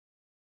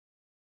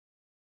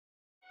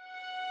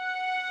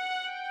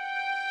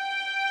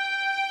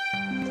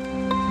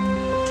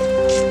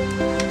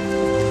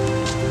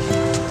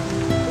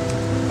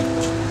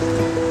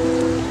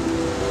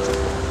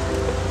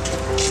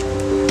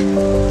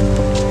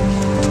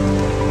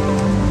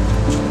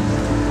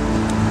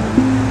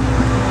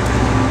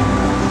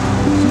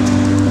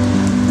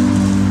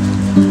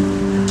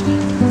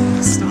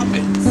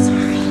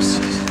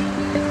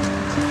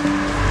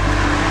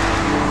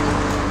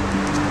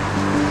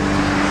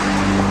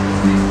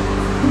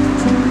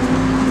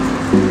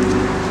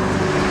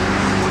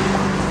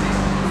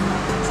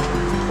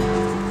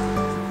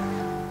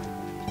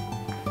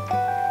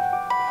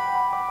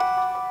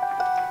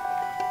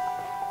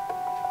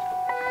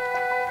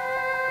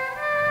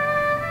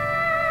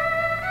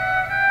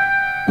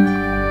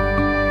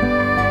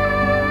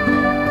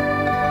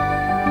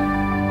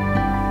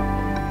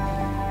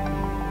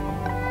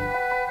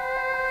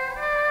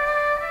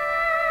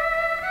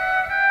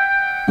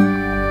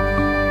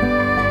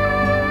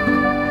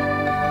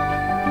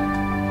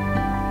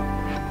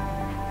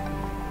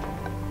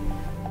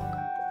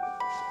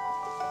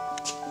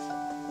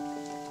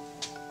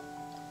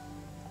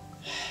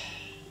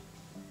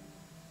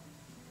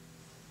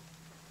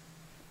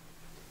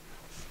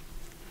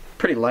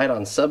Pretty light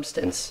on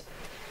substance.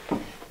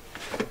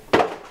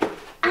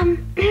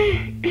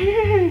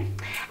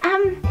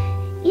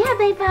 Yeah,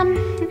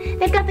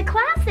 they've got the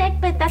classic,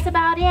 but that's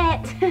about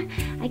it.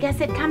 I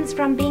guess it comes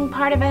from being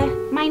part of a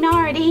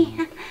minority.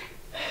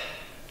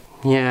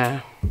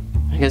 Yeah,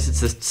 I guess it's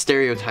the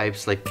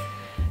stereotypes, like,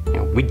 you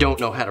know, we don't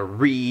know how to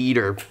read,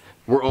 or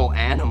we're all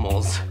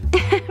animals.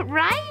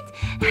 Right?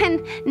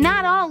 And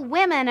not all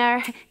women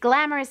are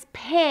glamorous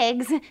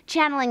pigs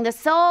channeling the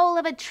soul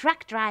of a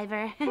truck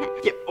driver.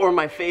 Yeah, or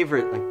my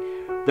favorite,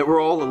 like, that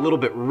we're all a little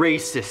bit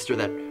racist, or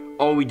that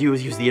all we do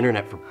is use the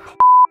internet for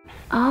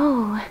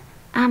Oh,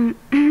 I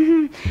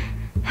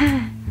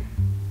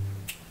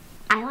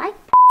like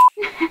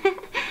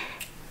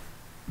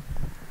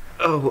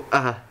Oh,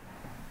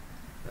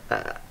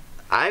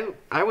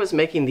 I was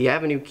making the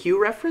Avenue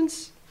Q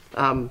reference.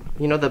 You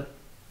know, the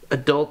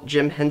adult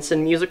Jim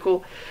Henson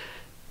musical?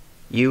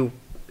 You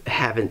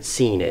haven't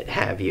seen it,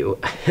 have you?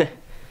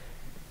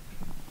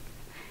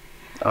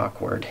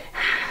 Awkward.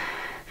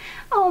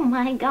 Oh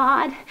my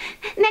God.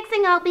 Next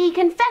thing I'll be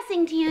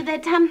confessing to you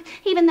that,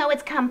 even though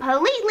it's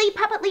completely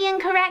puppetly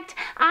incorrect,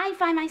 I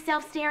find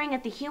myself staring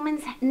at the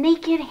human's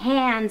naked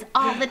hands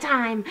all the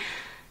time.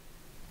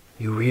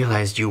 You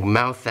realized you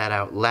mouthed that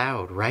out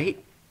loud,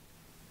 right?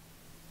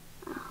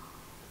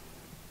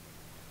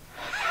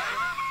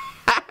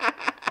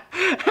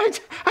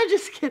 I'm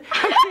just kidding.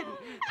 I'm kidding.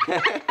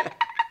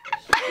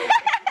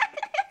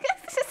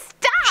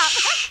 Stop!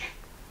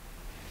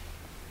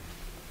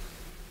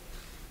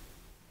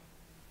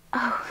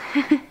 Oh.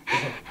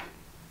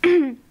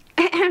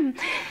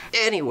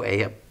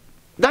 Anyway,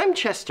 I'm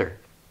Chester.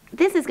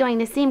 This is going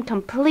to seem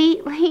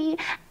completely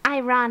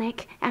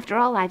ironic after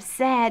all I've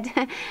said,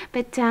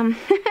 but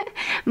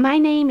my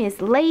name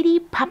is Lady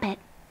Puppet.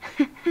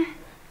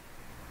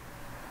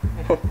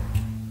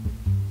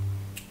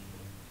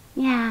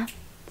 Yeah,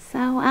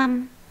 so,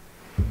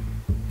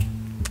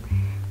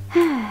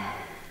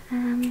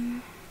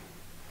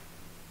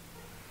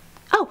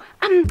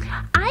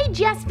 I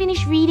just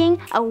finished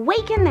reading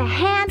Awaken the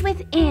Hand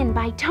Within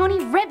by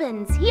Tony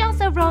Ribbons. He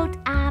also wrote,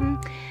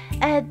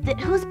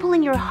 Who's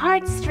Pulling Your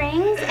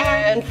Heartstrings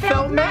and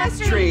Felt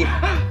Mastery.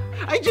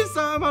 I just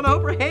saw him on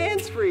Oprah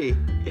Hands-Free.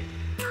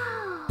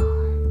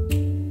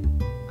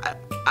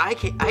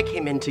 I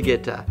came in to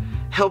get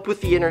help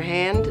with the inner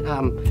hand.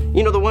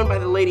 You know, the one by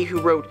the lady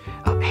who wrote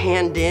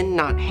Hand In,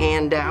 Not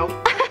Hand Out.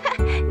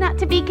 Not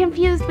to be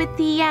confused with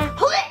the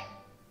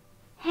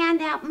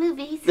handout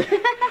movies.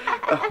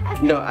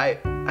 No,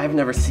 I've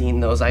never seen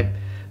those.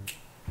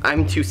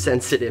 I'm too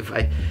sensitive.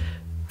 I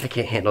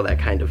can't handle that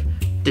kind of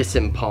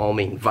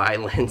disempalming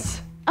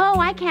violence. Oh,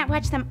 I can't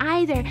watch them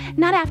either.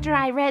 Not after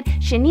I read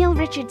Chenille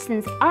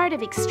Richardson's Art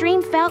of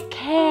Extreme Felt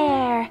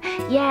Care.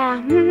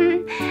 Yeah.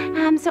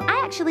 So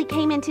I actually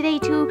came in today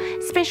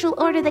to special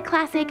order the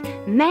classic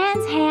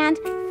Man's Hand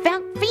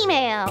Felt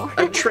Female.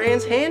 A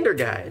trans-hander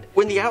guide,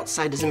 when the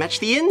outside doesn't match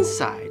the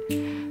inside.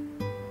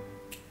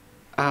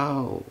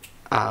 Oh,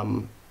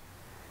 I'm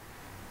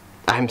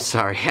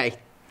sorry.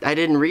 I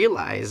didn't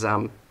realize.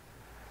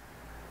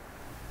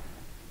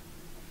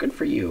 Good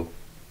for you.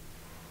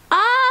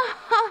 Oh,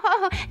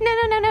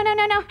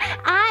 no.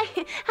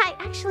 I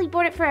actually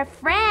bought it for a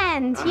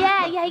friend.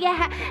 Yeah.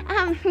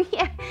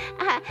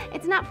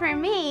 It's not for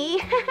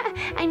me.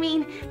 I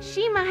mean,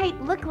 she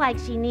might look like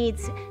she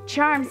needs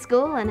charm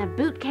school and a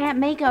boot camp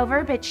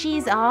makeover, but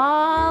she's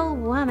all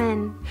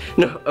woman.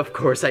 No, of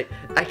course, I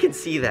can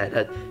see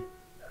that.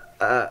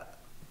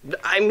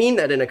 I mean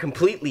that in a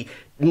completely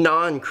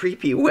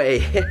non-creepy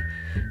way.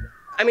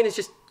 I mean, it's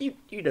just,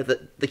 you know,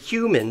 the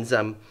humans,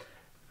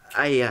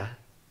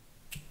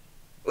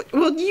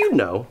 well, you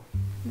know.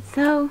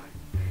 So,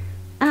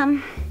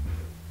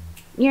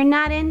 you're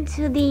not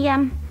into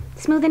the,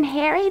 smooth and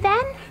hairy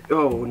then?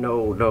 Oh,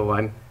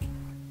 no,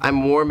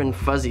 I'm warm and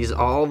fuzzies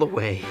all the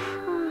way.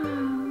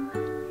 Oh.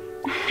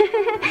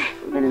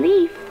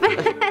 Relief.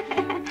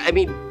 I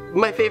mean,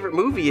 my favorite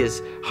movie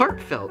is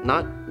heartfelt,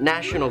 not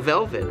National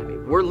Velvet. I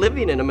mean, we're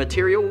living in a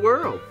material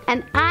world.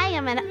 And I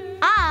am an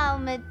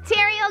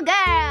all-material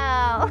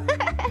girl.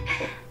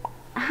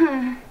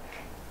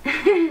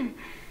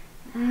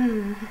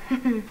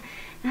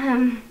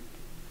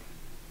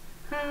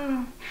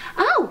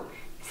 Oh,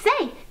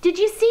 say, did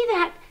you see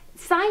that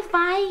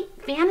sci-fi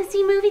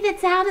fantasy movie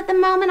that's out at the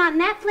moment on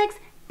Netflix?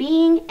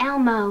 Being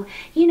Elmo.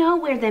 You know,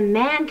 where the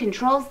man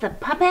controls the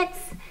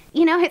puppets?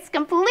 You know, it's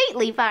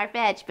completely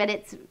far-fetched, but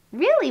it's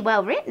really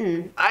well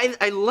written.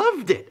 I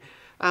loved it.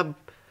 I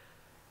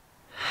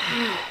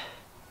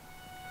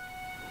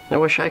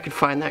wish I could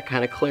find that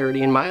kind of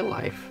clarity in my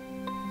life.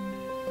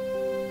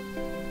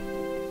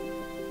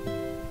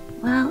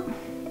 Well,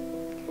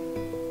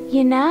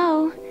 you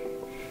know,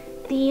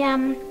 the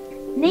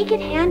naked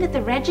hand at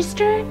the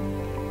register,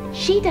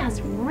 she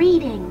does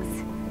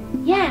readings.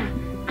 Yeah,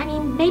 I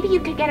mean, maybe you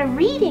could get a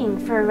reading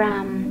for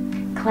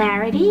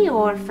clarity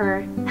or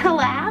for a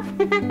laugh.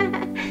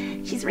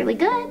 She's really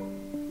good.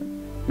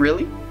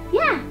 Really?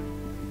 Yeah.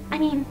 I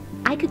mean,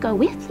 I could go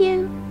with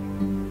you.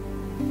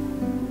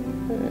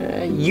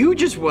 You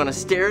just want to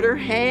stare at her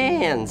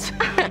hands.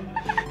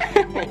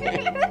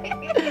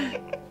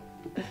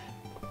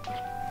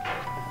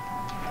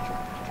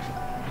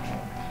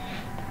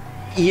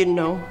 You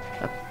know,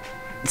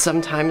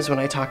 sometimes when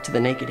I talk to the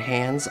naked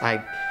hands,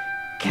 I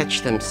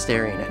catch them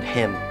staring at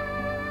him.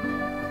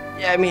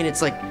 I mean,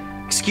 it's like,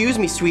 excuse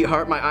me,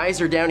 sweetheart, my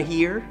eyes are down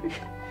here.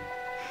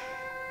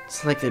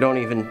 It's like they don't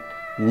even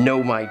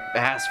know my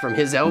ass from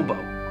his elbow.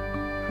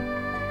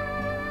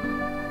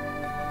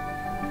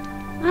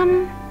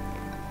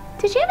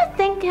 Did you ever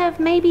think of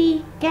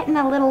maybe getting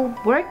a little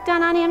work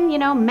done on him, you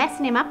know,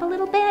 messing him up a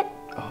little bit?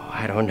 Oh,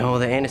 I don't know,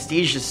 the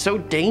anesthesia's so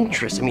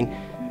dangerous. I mean,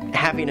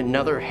 having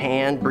another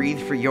hand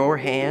breathe for your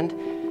hand,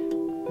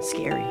 it's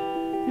scary.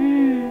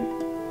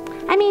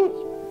 I mean,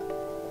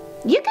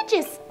 you could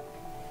just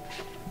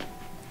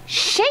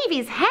shave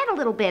his head a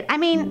little bit. I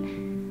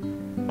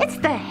mean, it's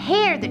the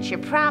hair that's your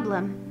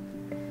problem.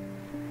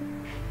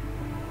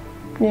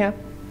 Yeah,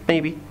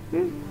 maybe.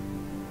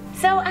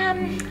 So,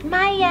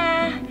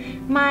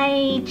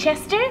 my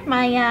Chester,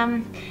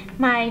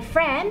 my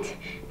friend,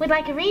 would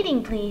like a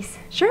reading, please.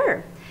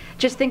 Sure.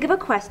 Just think of a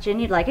question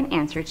you'd like an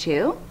answer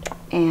to,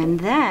 and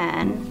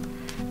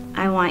then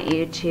I want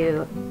you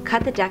to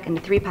cut the deck into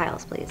 3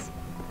 piles, please.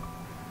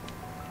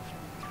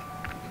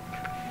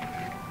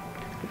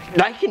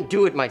 I can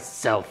do it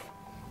myself.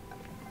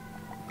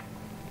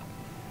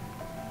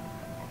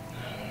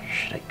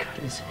 Should I cut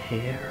his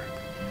hair?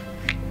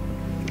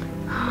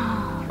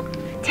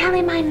 Tell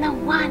him I'm the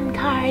one,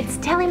 Cards.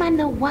 Tell him I'm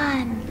the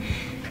one.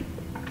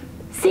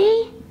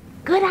 See?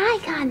 Good eye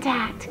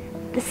contact.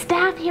 The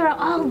staff here are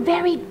all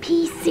very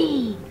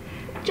PC.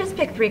 Just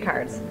pick 3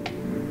 cards.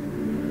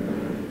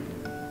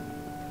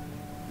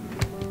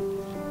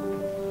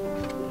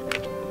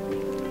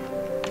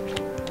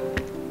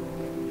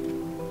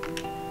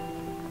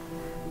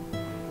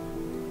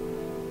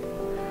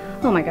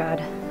 Oh my God.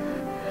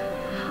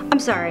 I'm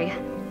sorry.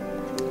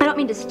 I don't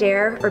mean to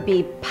stare or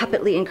be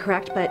puppetly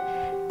incorrect, but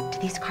do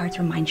these cards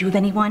remind you of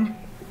anyone?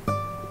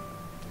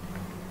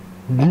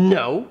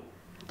 No.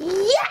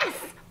 Yes!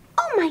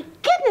 Oh my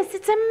goodness,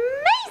 it's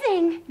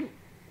amazing!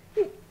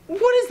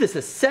 What is this,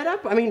 a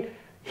setup? I mean,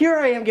 here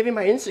I am giving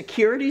my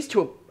insecurities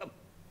to a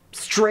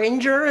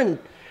stranger, and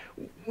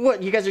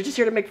what, you guys are just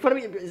here to make fun of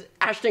me? Is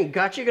Ashton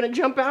Gotcha gonna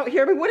jump out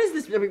here? I mean, what is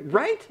this, I mean,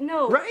 right?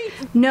 No. Right?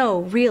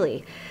 No,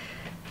 really.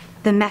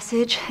 The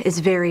message is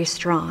very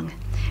strong.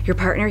 Your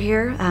partner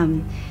here,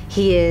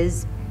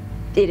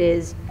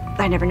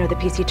 I never know the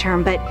PC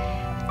term, but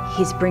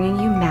he's bringing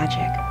you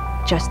magic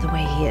just the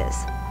way he is.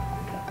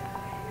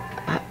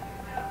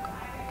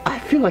 I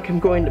feel like I'm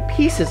going to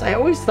pieces. I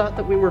always thought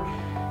that we were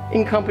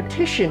in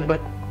competition,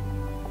 but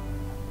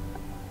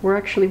we're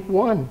actually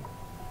one.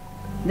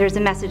 There's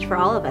a message for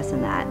all of us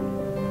in that.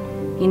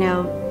 You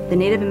know, the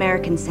Native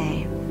Americans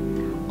say,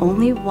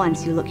 only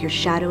once you look your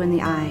shadow in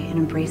the eye and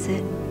embrace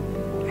it,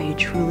 are you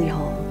truly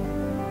whole.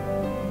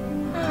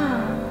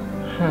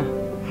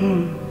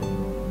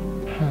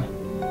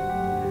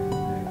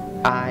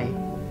 I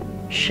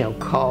shall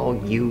call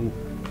you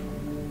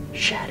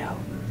Shadow.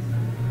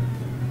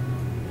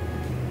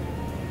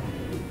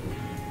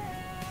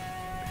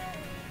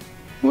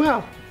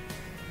 Well,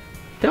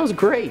 that was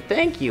great.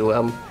 Thank you.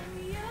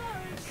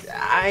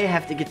 I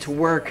have to get to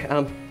work.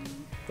 I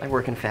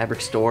work in a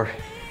fabric store.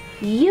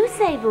 You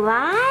save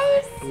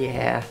lives?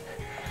 Yeah.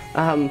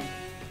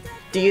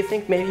 Do you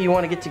think maybe you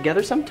want to get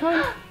together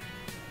sometime?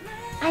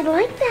 I'd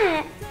like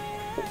that.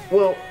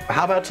 Well,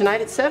 how about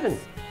tonight at 7?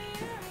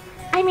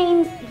 I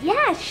mean,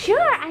 yeah,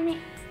 sure. I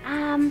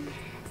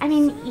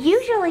mean,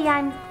 usually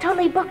I'm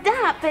totally booked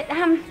up, but,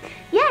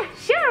 yeah,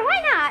 sure,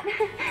 why not?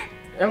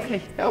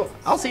 Okay. Oh,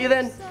 I'll see you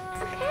then.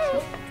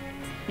 Okay.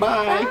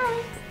 Bye.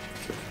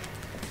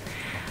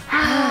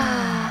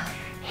 Bye.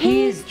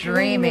 He's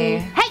dreamy.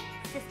 Hey,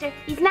 sister,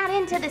 he's not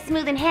into the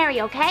smooth and hairy,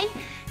 okay?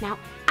 Now,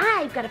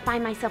 I've got to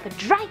find myself a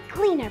dry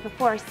cleaner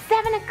before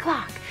 7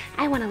 o'clock.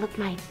 I want to look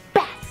my